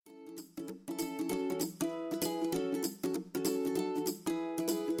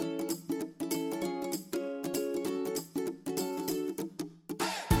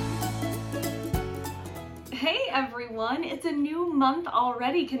Hey everyone, it's a new month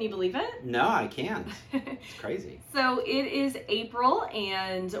already. Can you believe it? No, I can't. It's crazy. So it is April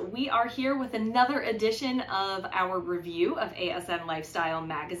and we are here with another edition of our review of ASN Lifestyle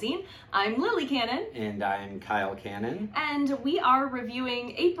Magazine. I'm Lily Cannon. And I'm Kyle Cannon. And we are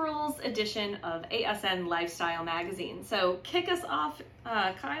reviewing April's edition of ASN Lifestyle Magazine. So kick us off,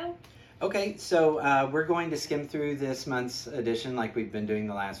 Kyle. Okay, so we're going to skim through this month's edition like we've been doing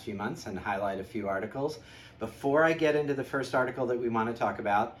the last few months and highlight a few articles. Before I get into the first article that we want to talk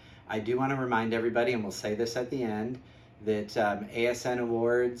about, I do want to remind everybody, and we'll say this at the end, that ASN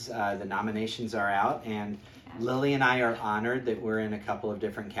Awards, the nominations are out, and Lily and I are honored that we're in a couple of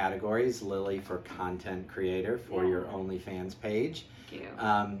different categories. Lily for content creator for your OnlyFans page. Thank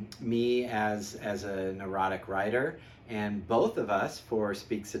you. Me as a neurotic writer, and both of us for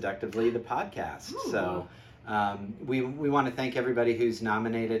Speak Seductively, the podcast. Ooh. So we want to thank everybody who's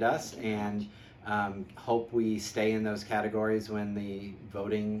nominated us, and hope we stay in those categories when the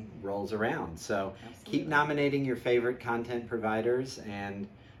voting rolls around. So Absolutely. Keep nominating your favorite content providers, and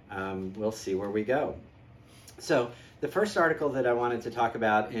we'll see where we go. So the first article that I wanted to talk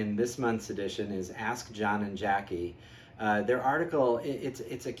about in this month's edition is Ask John and Jackie. Their article,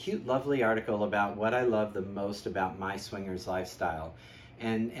 it's a cute, lovely article about what I love the most about my swingers lifestyle.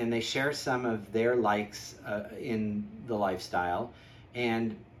 And they share some of their likes in the lifestyle.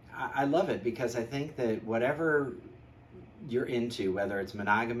 And I love it because I think that whatever you're into, whether it's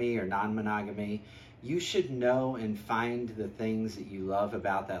monogamy or non-monogamy, you should know and find the things that you love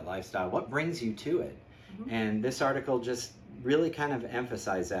about that lifestyle. What brings you to it? Mm-hmm. And this article just really kind of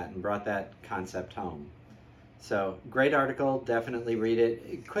emphasized that and brought that concept home. So, great article, definitely read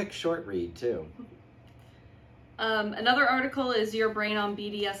it. Quick, short read, too. Another article is Your Brain on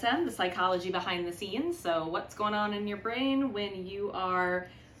BDSM, the psychology behind the scenes. So, what's going on in your brain when you are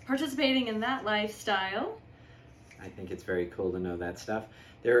participating in that lifestyle? I think it's very cool to know that stuff.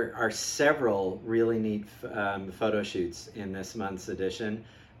 There are several really neat photo shoots in this month's edition.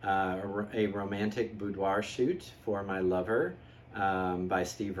 A romantic boudoir shoot for my lover. By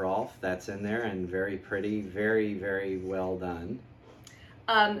Steve Rolfe, that's in there, and very pretty, very, very well done.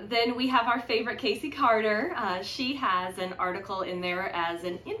 Then we have our favorite Casey Carter. She has an article in there as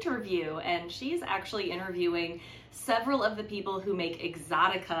an interview, and she's actually interviewing several of the people who make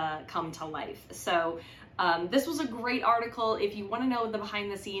Exotica come to life. So this was a great article. If you want to know the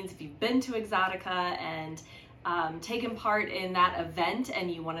behind the scenes, if you've been to Exotica and taken part in that event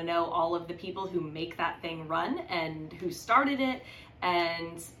and you want to know all of the people who make that thing run and who started it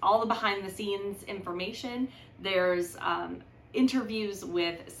and all the behind the scenes information, there's interviews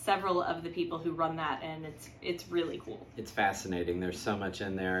with several of the people who run that, and it's really cool. It's fascinating. There's so much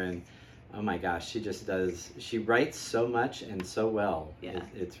in there, and oh my gosh, she writes so much and so well. Yeah.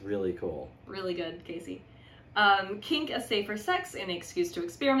 It's really cool. Really good, Casey. Kink, a Safer Sex, an Excuse to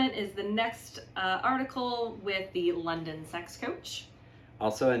Experiment is the next article with the London sex coach.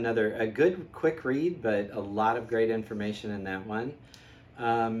 Also a good quick read, but a lot of great information in that one.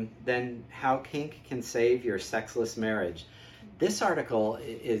 Then How Kink Can Save Your Sexless Marriage. This article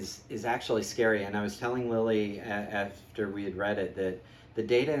is actually scary, and I was telling Lily after we had read it that the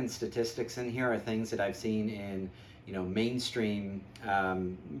data and statistics in here are things that I've seen in mainstream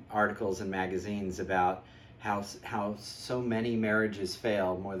articles and magazines about how so many marriages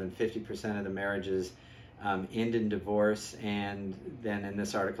fail. More than 50% of the marriages end in divorce, and then in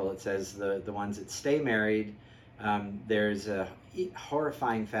this article it says the ones that stay married, there's a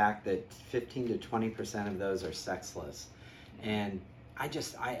horrifying fact that 15 to 20% of those are sexless. And I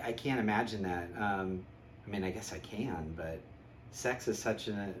can't imagine that. I guess I can, but sex is such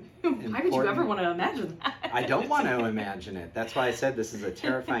an important... Why would you ever want to imagine that? I don't want to imagine it. That's why I said this is a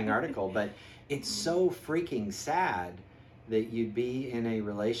terrifying article, but it's so freaking sad that you'd be in a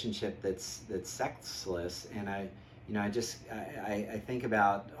relationship that's sexless, and I think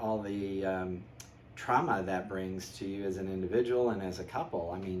about all the trauma that brings to you as an individual and as a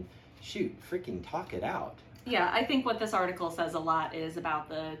couple. I mean, shoot, freaking talk it out. Yeah, I think what this article says a lot is about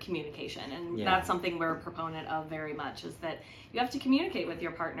the communication, and that's something we're a proponent of very much, is that you have to communicate with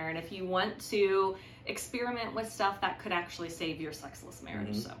your partner, and if you want to experiment with stuff, that could actually save your sexless marriage.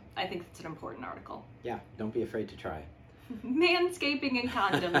 Mm-hmm. So I think it's an important article. Yeah, don't be afraid to try. Manscaping and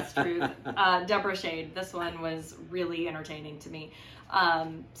condoms truth. Deborah Shade. This one was really entertaining to me.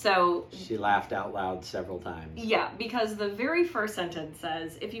 So she laughed out loud several times. Yeah, because the very first sentence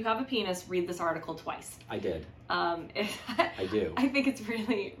says, if you have a penis, read this article twice. I did. I do. I think it's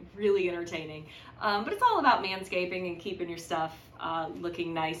really, really entertaining. But it's all about manscaping and keeping your stuff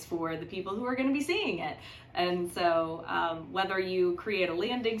looking nice for the people who are going to be seeing it. And so whether you create a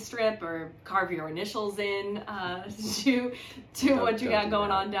landing strip or carve your initials in to what you got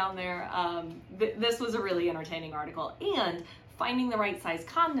going on down there, this was a really entertaining article. And finding the right size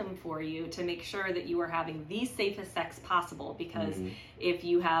condom for you to make sure that you are having the safest sex possible, because if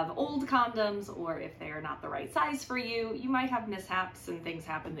you have old condoms or if they are not the right size for you, you might have mishaps and things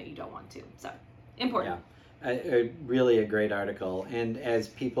happen that you don't want to. So important. Yeah, really a great article. And as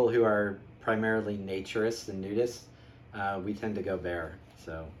people who are primarily naturists and nudists, we tend to go bare.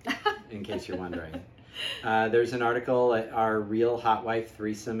 So in case you're wondering. There's an article at our Real Hot Wife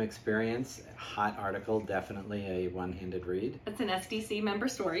Threesome Experience. Hot article, definitely a one-handed read. It's an SDC member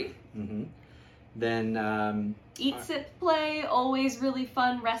story. Then Eat, Sip, Play, always really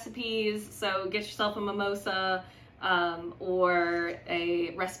fun recipes. So get yourself a mimosa or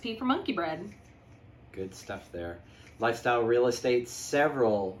a recipe for monkey bread. Good stuff there. Lifestyle Real Estate,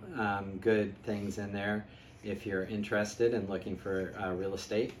 several good things in there if you're interested and looking for real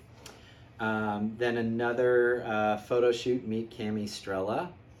estate. Then another photo shoot, Meet Cami Strella.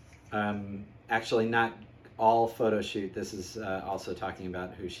 Actually, not all photo shoot. This is also talking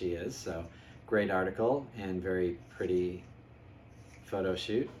about who she is. So great article and very pretty photo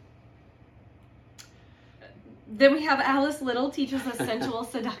shoot. Then we have Alice Little teaches us sensual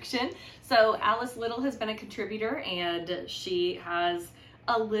seduction. So Alice Little has been a contributor, and she has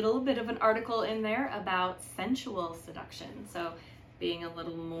a little bit of an article in there about sensual seduction. So being a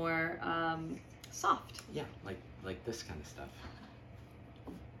little more soft. Yeah, like this kind of stuff.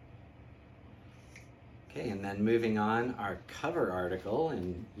 Okay, and then moving on, our cover article,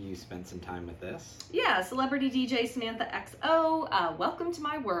 and you spent some time with this. Yeah, celebrity DJ Samantha XO, welcome to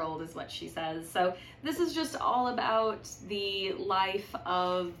my world is what she says. So this is just all about the life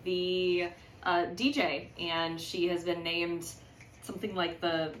of the DJ, and she has been named something like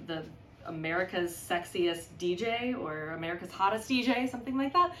the America's sexiest DJ or America's hottest DJ, something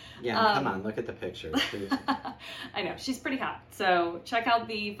like that. Yeah, come on, look at the picture. I know, she's pretty hot. So check out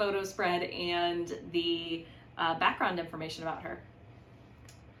the photo spread and the background information about her.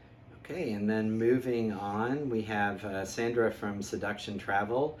 Okay, and then moving on, we have Sandra from Seduction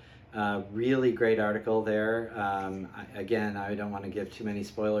Travel. Really great article there. Again, I don't want to give too many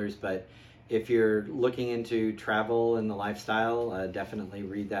spoilers, but if you're looking into travel and the lifestyle, definitely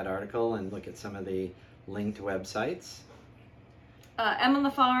read that article and look at some of the linked websites. M on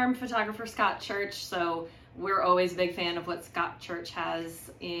the Farm, photographer Scott Church. So we're always a big fan of what Scott Church has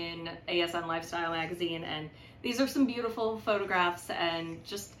in ASN Lifestyle magazine. And these are some beautiful photographs and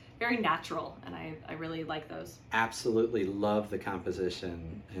just very natural. And I really like those. Absolutely love the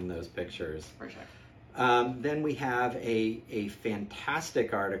composition in those pictures. For sure. Then we have a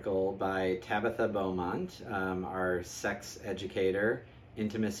fantastic article by Tabitha Beaumont, our sex educator,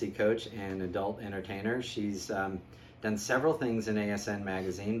 intimacy coach, and adult entertainer. She's done several things in ASN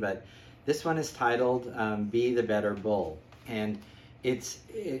magazine, but this one is titled Be the Better Bull. And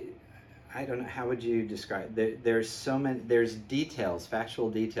I don't know, how would you describe it? There's so many, there's details, factual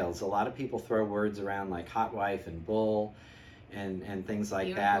details. A lot of people throw words around like hot wife and bull and things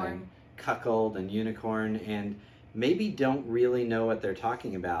like that. And cuckold and unicorn, and maybe don't really know what they're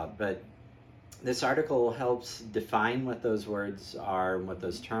talking about, but this article helps define what those words are and what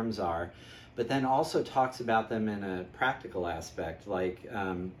those terms are, but then also talks about them in a practical aspect, like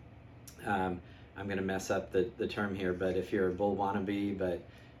I'm going to mess up the term here, but if you're a bull wannabe, but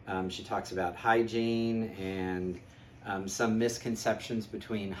she talks about hygiene and some misconceptions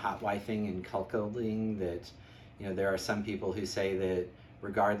between hot wifing and cuckolding, that there are some people who say that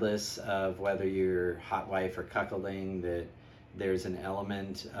regardless of whether you're hot wife or cuckolding, that there's an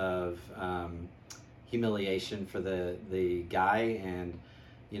element of humiliation for the guy, and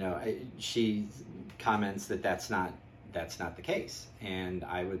she comments that that's not the case, and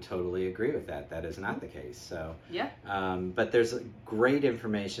I would totally agree with that. That is not the case. So yeah. But there's great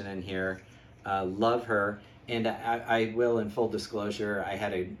information in here. Love her. And I will, in full disclosure, I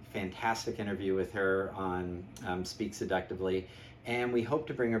had a fantastic interview with her on Speak Seductively. And we hope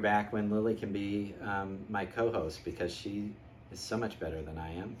to bring her back when Lily can be my co-host, because she is so much better than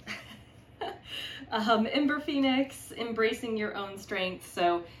I am. Ember Phoenix, embracing your own strength.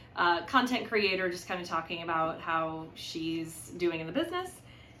 So content creator, just kind of talking about how she's doing in the business.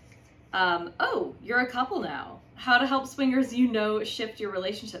 Oh, you're a couple now. How to help swingers shift your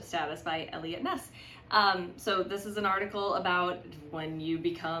relationship status by Elliot Ness. So this is an article about when you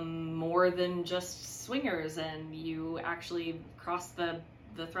become more than just swingers and you actually cross the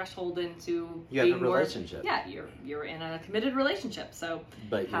the threshold into you have being a relationship. Yeah, you're in a committed relationship. So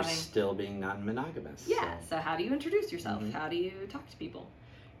but you're still being non-monogamous. Yeah. So how do you introduce yourself? Mm-hmm. How do you talk to people?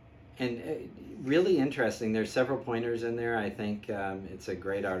 And really interesting. There's several pointers in there. I think it's a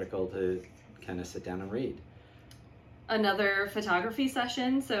great article to kind of sit down and read. Another photography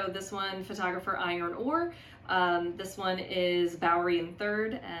session. So this one, photographer Iron Ore. This one is Bowery and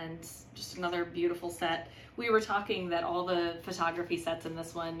Third, and just another beautiful set. We were talking that all the photography sets in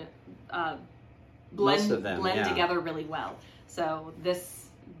this one blend together really well. So this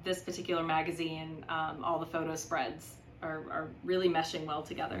particular magazine, all the photo spreads are really meshing well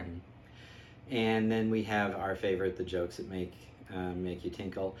together. Mm-hmm. And then we have our favorite, the jokes that make you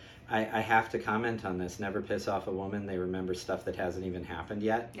tinkle. I have to comment on this. Never piss off a woman. They remember stuff that hasn't even happened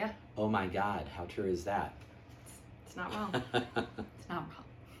yet. Yeah. Oh my God, how true is that? It's not wrong. It's not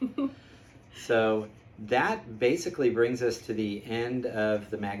wrong. So that basically brings us to the end of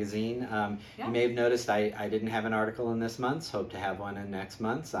the magazine. You may have noticed I didn't have an article in this month's. Hope to have one in next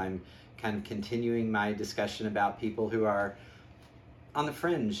month's. I'm kind of continuing my discussion about people who are on the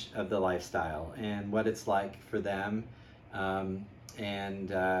fringe of the lifestyle and what it's like for them, and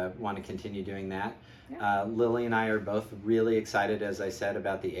want to continue doing that. Yeah. Lily and I are both really excited, as I said,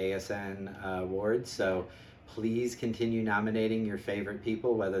 about the ASN awards. So please continue nominating your favorite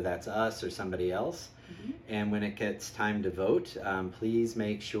people, whether that's us or somebody else. Mm-hmm. And when it gets time to vote, please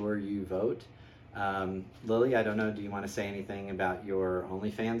make sure you vote. Lily, I don't know, do you want to say anything about your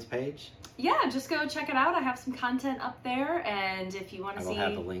OnlyFans page? Yeah, just go check it out. I have some content up there, and if you want to see... I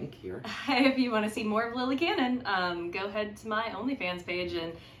will have a link here. If you want to see more of Lily Cannon, go ahead to my OnlyFans page,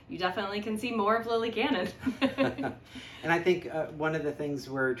 and you definitely can see more of Lily Cannon. And I think one of the things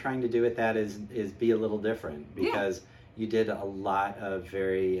we're trying to do with that is be a little different, because you did do a lot of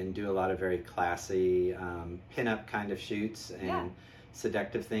very classy pin-up kind of shoots and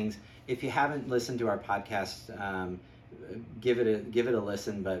seductive things. If you haven't listened to our podcast, give it a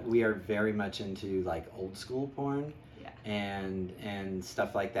listen. But we are very much into like old school porn and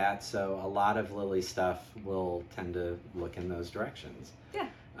stuff like that. So a lot of Lily's stuff will tend to look in those directions. Yeah.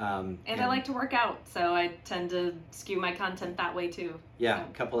 And I like to work out, so I tend to skew my content that way too. Yeah, so.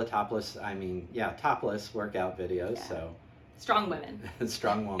 A couple of topless workout videos. Yeah. So strong women.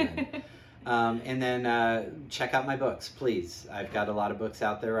 Strong woman. And then check out my books, please. I've got a lot of books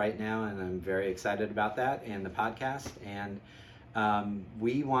out there right now, and I'm very excited about that, and the podcast. And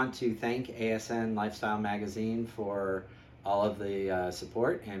we want to thank ASN Lifestyle Magazine for all of the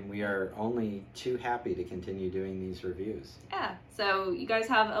support, and we are only too happy to continue doing these reviews. Yeah, so you guys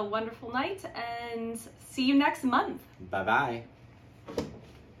have a wonderful night, and see you next month. Bye-bye.